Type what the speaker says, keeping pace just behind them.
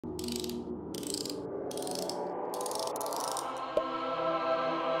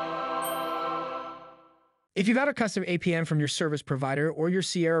If you've had a custom APN from your service provider or your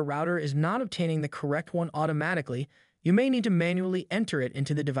Sierra router is not obtaining the correct one automatically, you may need to manually enter it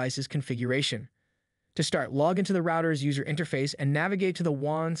into the device's configuration. To start, log into the router's user interface and navigate to the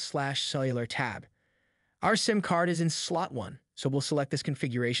WAN/Cellular tab. Our SIM card is in slot 1, so we'll select this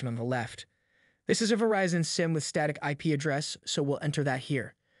configuration on the left. This is a Verizon SIM with static IP address, so we'll enter that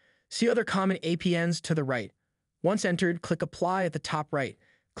here. See other common APNs to the right. Once entered, click Apply at the top right.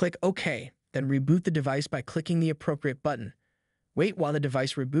 Click OK, then reboot the device by clicking the appropriate button. Wait while the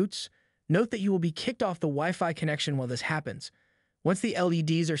device reboots. Note that you will be kicked off the Wi-Fi connection while this happens. Once the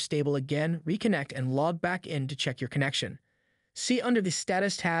LEDs are stable again, reconnect and log back in to check your connection. See under the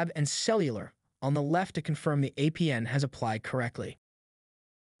Status tab and Cellular on the left to confirm the APN has applied correctly.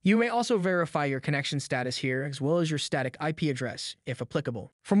 You may also verify your connection status here, as well as your static IP address, if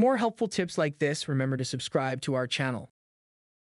applicable. For more helpful tips like this, remember to subscribe to our channel.